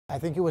I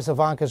think it was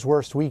Ivanka's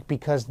worst week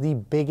because the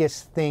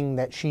biggest thing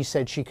that she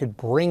said she could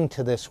bring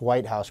to this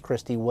White House,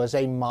 Christy, was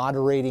a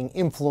moderating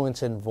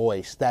influence and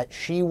voice, that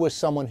she was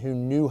someone who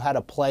knew how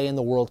to play in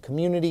the world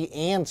community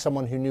and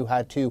someone who knew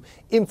how to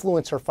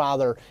influence her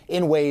father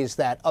in ways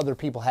that other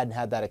people hadn't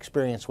had that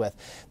experience with.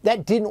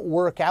 That didn't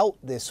work out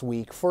this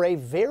week for a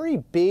very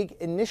big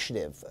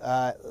initiative.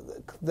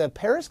 The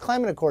Paris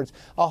Climate Accords,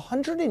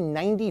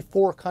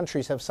 194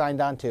 countries have signed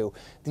on to.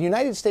 The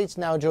United States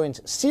now joins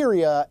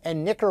Syria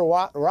and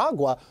Nicaragua,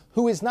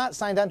 who is not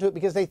signed onto it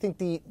because they think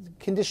the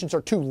conditions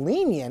are too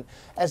lenient,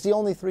 as the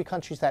only 3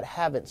 countries that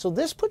haven't. So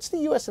this puts the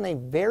U.S. in a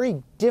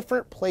very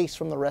different place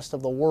from the rest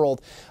of the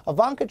world.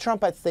 Ivanka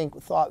Trump, I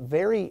think, thought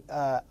very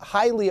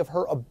highly of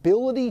her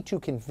ability to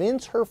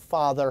convince her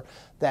father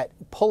that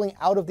pulling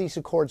out of these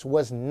accords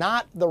was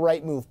not the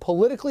right move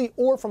politically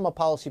or from a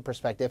policy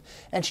perspective,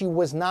 and she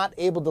was not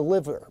able to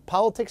deliver.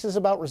 Politics is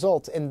about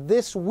results, and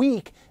this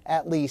week,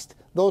 at least,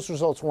 those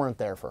results weren't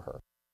there for her.